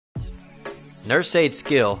Nurse aid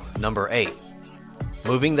skill number 8.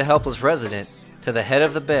 Moving the helpless resident to the head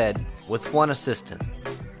of the bed with one assistant.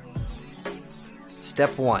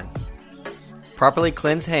 Step 1. Properly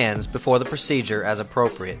cleanse hands before the procedure as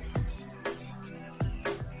appropriate.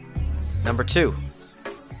 Number 2.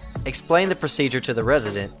 Explain the procedure to the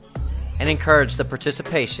resident and encourage the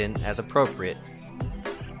participation as appropriate.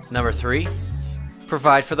 Number 3.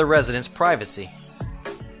 Provide for the resident's privacy.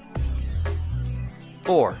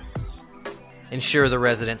 4. Ensure the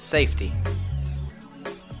resident's safety.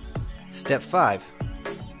 Step 5.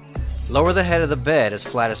 Lower the head of the bed as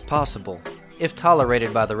flat as possible, if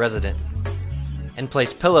tolerated by the resident, and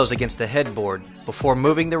place pillows against the headboard before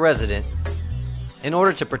moving the resident in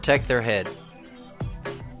order to protect their head.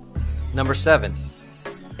 Number 7.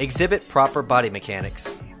 Exhibit proper body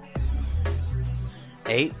mechanics.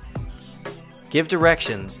 8. Give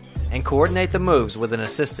directions and coordinate the moves with an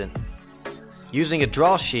assistant. Using a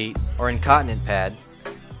draw sheet or incontinent pad,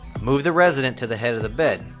 move the resident to the head of the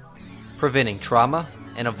bed, preventing trauma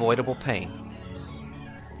and avoidable pain.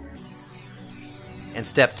 And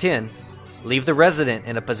Step 10. Leave the resident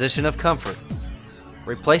in a position of comfort,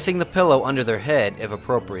 replacing the pillow under their head if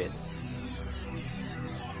appropriate.